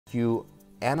You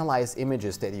analyze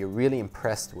images that you're really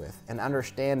impressed with and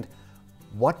understand,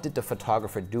 what did the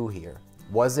photographer do here?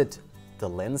 Was it the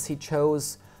lens he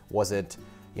chose? Was it,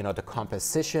 the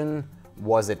composition?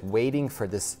 Was it waiting for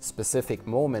this specific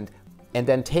moment? And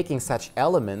then taking such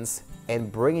elements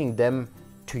and bringing them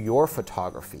to your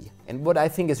photography. And what I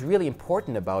think is really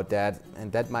important about that,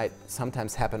 and that might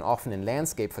sometimes happen often in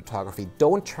landscape photography,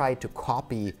 don't try to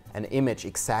copy an image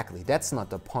exactly. That's not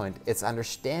the point. It's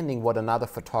understanding what another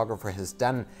photographer has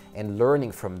done and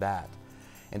learning from that.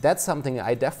 And that's something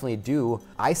I definitely do.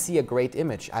 I see a great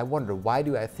image. I wonder, why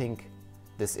do I think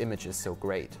this image is so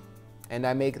great? And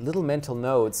I make little mental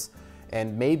notes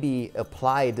and maybe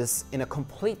apply this in a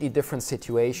completely different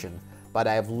situation, but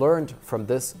I have learned from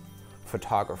this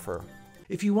photographer.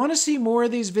 If you want to see more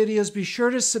of these videos, be sure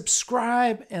to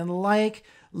subscribe and like,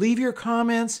 leave your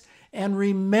comments, and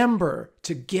remember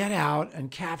to get out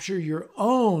and capture your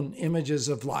own images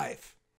of life.